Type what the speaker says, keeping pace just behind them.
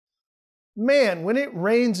Man, when it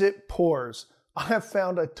rains, it pours. I have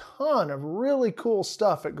found a ton of really cool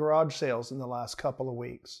stuff at garage sales in the last couple of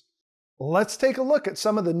weeks. Let's take a look at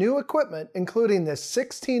some of the new equipment, including this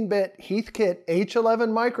 16-bit Heathkit H11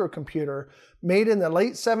 microcomputer made in the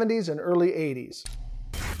late 70s and early 80s.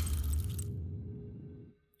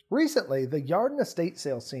 Recently, the yard and estate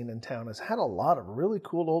sale scene in town has had a lot of really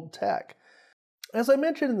cool old tech. As I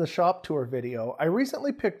mentioned in the shop tour video, I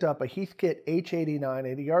recently picked up a Heathkit H89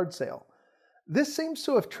 at a yard sale. This seems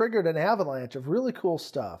to have triggered an avalanche of really cool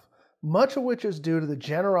stuff, much of which is due to the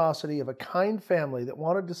generosity of a kind family that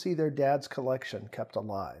wanted to see their dad's collection kept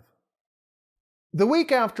alive. The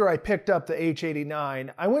week after I picked up the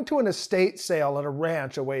H89, I went to an estate sale at a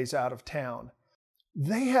ranch a ways out of town.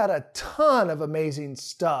 They had a ton of amazing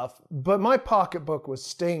stuff, but my pocketbook was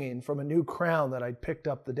stinging from a new crown that I'd picked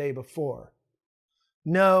up the day before.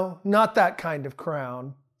 No, not that kind of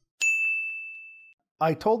crown.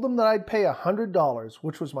 I told them that I'd pay $100,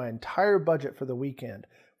 which was my entire budget for the weekend,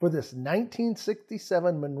 for this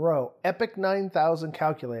 1967 Monroe Epic 9000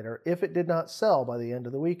 calculator if it did not sell by the end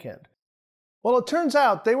of the weekend. Well, it turns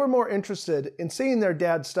out they were more interested in seeing their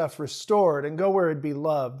dad's stuff restored and go where it'd be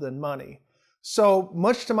loved than money. So,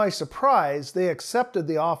 much to my surprise, they accepted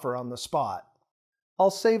the offer on the spot. I'll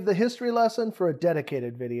save the history lesson for a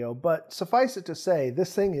dedicated video, but suffice it to say,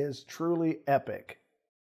 this thing is truly epic.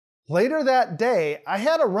 Later that day, I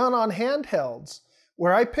had a run on handhelds,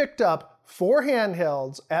 where I picked up 4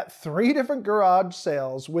 handhelds at 3 different garage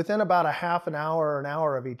sales within about a half an hour or an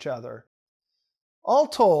hour of each other. All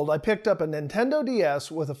told, I picked up a Nintendo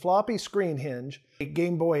DS with a floppy screen hinge, a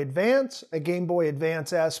Game Boy Advance, a Game Boy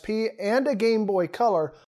Advance SP, and a Game Boy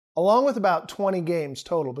Color, along with about 20 games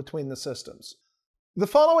total between the systems. The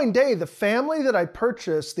following day, the family that I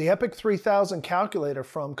purchased the Epic 3000 calculator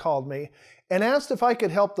from called me and asked if I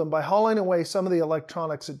could help them by hauling away some of the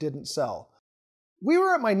electronics that didn't sell. We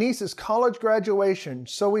were at my niece's college graduation,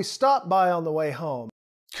 so we stopped by on the way home.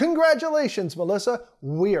 Congratulations, Melissa!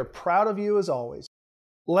 We are proud of you as always.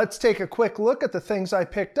 Let's take a quick look at the things I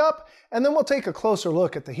picked up, and then we'll take a closer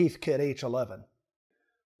look at the Heathkit H11.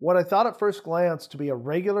 What I thought at first glance to be a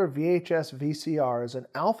regular VHS VCR is an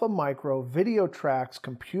Alpha Micro Videotrax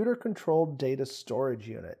computer-controlled data storage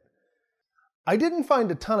unit. I didn't find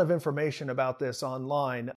a ton of information about this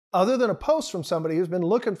online, other than a post from somebody who's been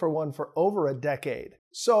looking for one for over a decade.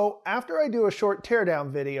 So after I do a short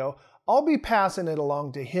teardown video, I'll be passing it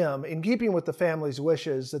along to him in keeping with the family's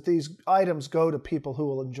wishes that these items go to people who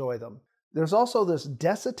will enjoy them. There's also this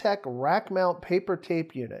Desitec rack mount paper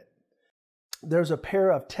tape unit. There's a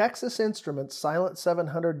pair of Texas Instruments Silent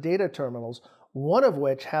 700 data terminals, one of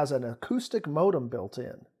which has an acoustic modem built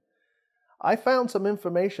in. I found some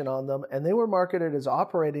information on them, and they were marketed as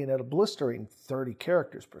operating at a blistering 30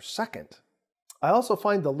 characters per second. I also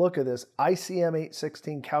find the look of this ICM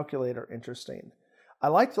 816 calculator interesting. I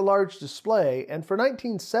like the large display, and for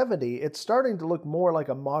 1970, it's starting to look more like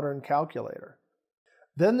a modern calculator.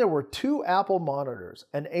 Then there were 2 Apple monitors,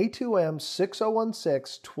 an A2M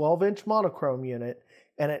 6016 12-inch monochrome unit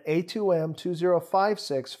and an A2M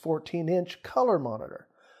 2056 14-inch color monitor,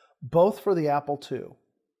 both for the Apple II.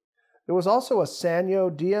 There was also a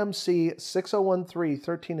Sanyo DMC 6013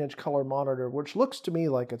 13-inch color monitor, which looks to me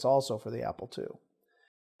like it's also for the Apple II.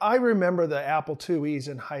 I remember the Apple IIes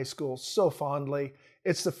in high school so fondly.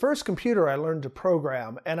 It's the first computer I learned to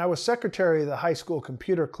program, and I was secretary of the high school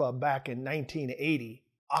computer club back in 1980.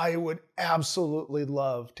 I would absolutely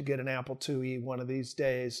love to get an Apple IIe one of these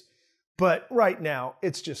days, but right now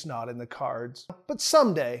it's just not in the cards. But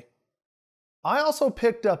someday. I also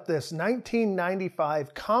picked up this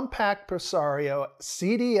 1995 Compact Presario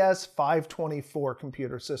CDS 524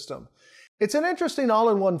 computer system. It's an interesting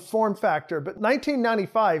all-in-one form factor, but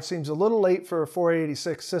 1995 seems a little late for a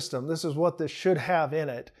 486 system. This is what this should have in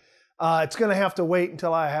it. It's going to have to wait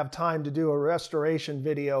until I have time to do a restoration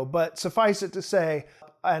video, but suffice it to say,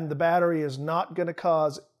 and the battery is not going to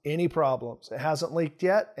cause any problems. It hasn't leaked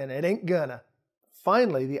yet, and it ain't gonna.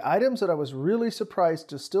 Finally, the items that I was really surprised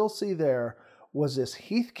to still see there was this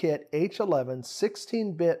Heathkit H11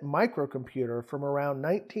 16-bit microcomputer from around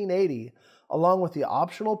 1980, along with the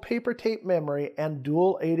optional paper tape memory and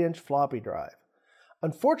dual 8-inch floppy drive.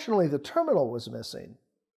 Unfortunately, the terminal was missing.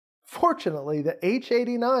 Fortunately, the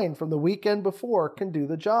H89 from the weekend before can do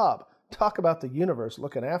the job. Talk about the universe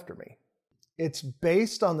looking after me. It's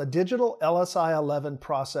based on the digital LSI 11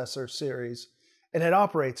 processor series, and it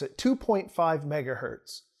operates at 2.5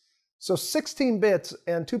 megahertz. So 16 bits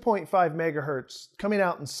and 2.5 megahertz coming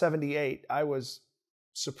out in '78, I was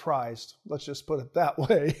surprised. Let's just put it that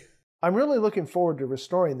way. I'm really looking forward to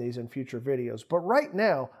restoring these in future videos, but right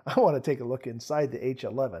now I want to take a look inside the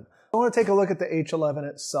H11. I want to take a look at the H11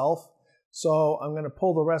 itself, so I'm going to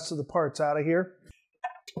pull the rest of the parts out of here.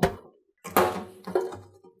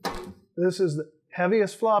 This is the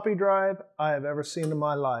heaviest floppy drive I have ever seen in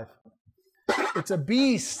my life. It's a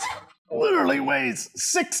beast. Literally weighs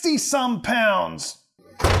 60-some pounds.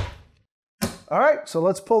 All right, so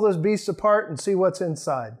let's pull this beast apart and see what's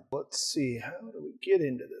inside. Let's see, how do we get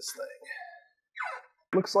into this thing?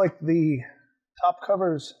 Looks like the top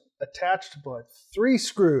cover's attached by 3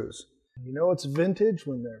 screws. You know it's vintage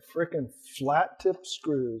when they're frickin' flat tip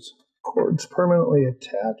screws. Cord's permanently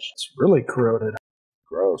attached. It's really corroded.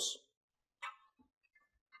 Gross.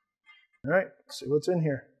 All right, let's see what's in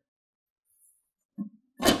here.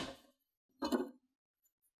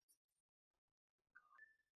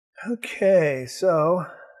 Okay, so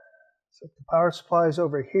the power supply's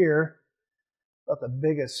over here. About the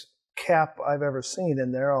biggest cap I've ever seen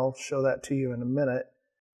in there. I'll show that to you in a minute.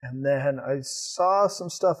 And then I saw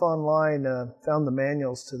some stuff online, found the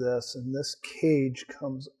manuals to this, and this cage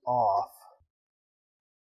comes off.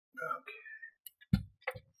 Okay.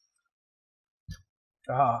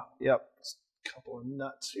 Ah, yep, a couple of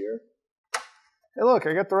nuts here. Hey look,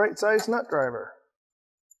 I got the right size nut driver.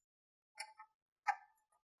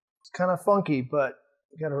 Kind of funky, but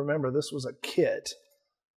you got to remember this was a kit.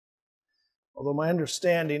 Although my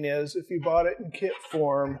understanding is if you bought it in kit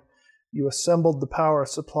form, you assembled the power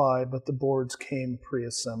supply, but the boards came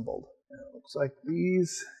pre-assembled. It looks like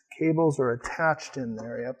these cables are attached in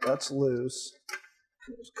there. Yep, that's loose.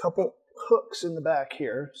 There's a couple hooks in the back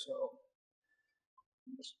here, so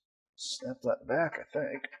just snap that back, I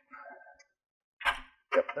think.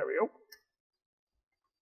 Yep, there we go.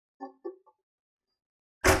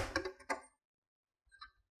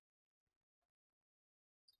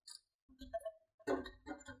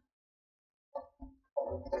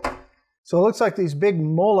 So it looks like these big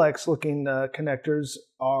Molex looking connectors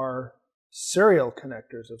are serial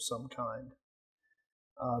connectors of some kind.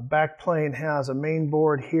 Backplane has a main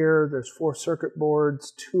board here. There's 4 circuit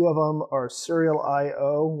boards. 2 of them are serial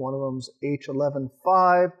I/O. One of them's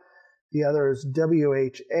H11.5. The other is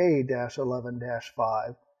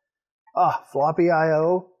WHA-11-5. Floppy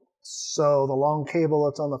I/O. So the long cable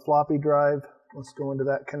that's on the floppy drive, let's go into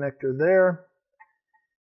that connector there.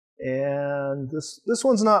 And this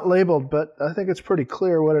one's not labeled, but I think it's pretty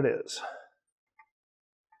clear what it is.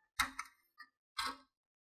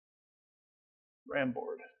 RAM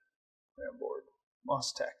board,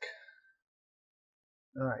 MOSTEC.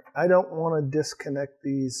 All right, I don't want to disconnect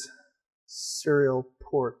these serial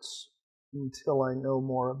ports until I know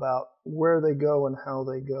more about where they go and how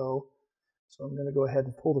they go. So I'm going to go ahead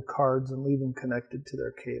and pull the cards and leave them connected to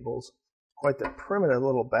their cables. Quite the primitive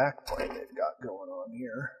little backplane they've got going on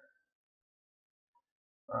here.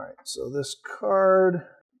 All right, so this card,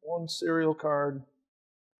 1 serial card.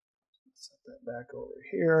 Set that back over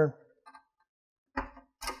here.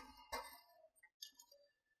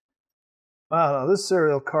 Wow, now this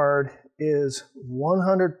serial card is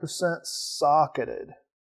 100% socketed,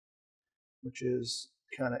 which is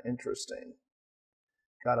kind of interesting.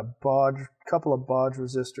 Got a couple of bodge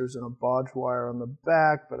resistors and a bodge wire on the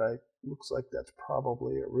back, but looks like that's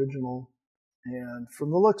probably original. And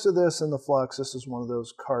from the looks of this and the flux, this is one of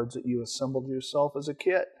those cards that you assembled yourself as a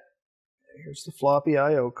kit. Here's the floppy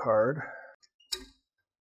I/O card.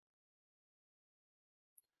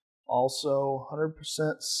 Also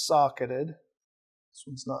 100% socketed. This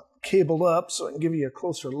one's not cabled up, so I can give you a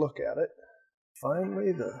closer look at it.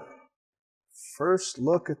 Finally, the first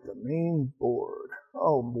look at the main board.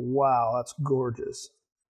 Oh, wow, that's gorgeous.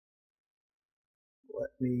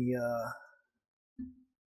 Let me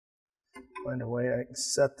find a way I can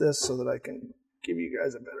set this so that I can give you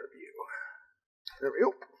guys a better view. There we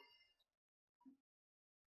go.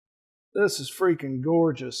 This is freaking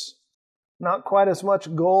gorgeous. Not quite as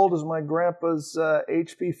much gold as my grandpa's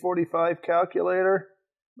HP 45 calculator,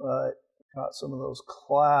 but got some of those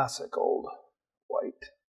classic old white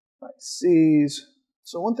ICs.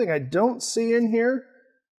 So one thing I don't see in here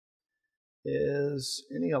is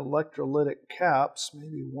any electrolytic caps,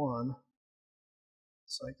 maybe one.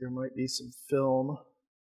 Looks like there might be some film,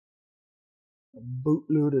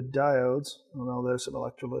 bootloaded diodes. Oh no, there's some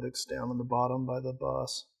electrolytics down on the bottom by the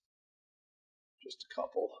bus. Just a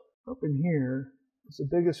couple. Up in here is the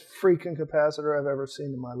biggest freaking capacitor I've ever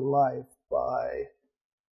seen in my life by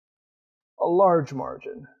a large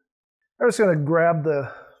margin. I'm just going to grab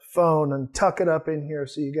the phone and tuck it up in here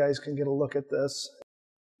so you guys can get a look at this.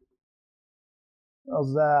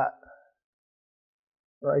 How's that?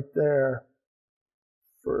 Right there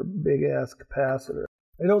for a big ass capacitor.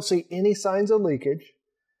 I don't see any signs of leakage.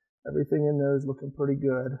 Everything in there is looking pretty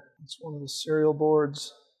good. It's one of the serial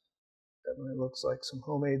boards. Definitely looks like some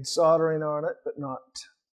homemade soldering on it, but not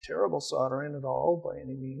terrible soldering at all by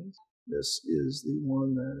any means. This is the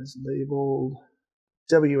one that is labeled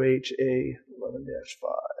WHA11-5.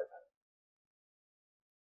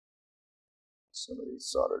 Some of these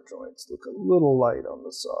solder joints look a little light on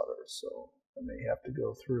the solder, so I may have to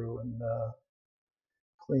go through and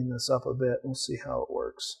clean this up a bit. We'll see how it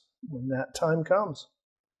works when that time comes.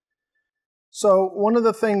 So one of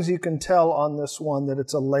the things you can tell on this one that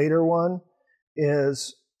it's a later one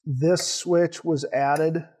is this switch was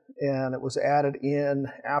added, and it was added in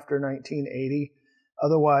after 1980.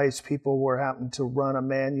 Otherwise, people were having to run a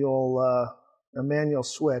manual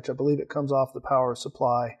switch. I believe it comes off the power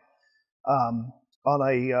supply. On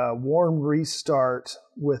a warm restart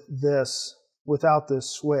with this, without this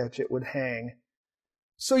switch, it would hang.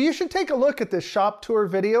 So you should take a look at this shop tour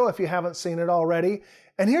video if you haven't seen it already.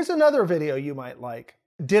 And here's another video you might like.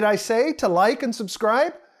 Did I say to like and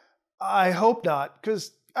subscribe? I hope not,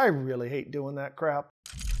 because I really hate doing that crap.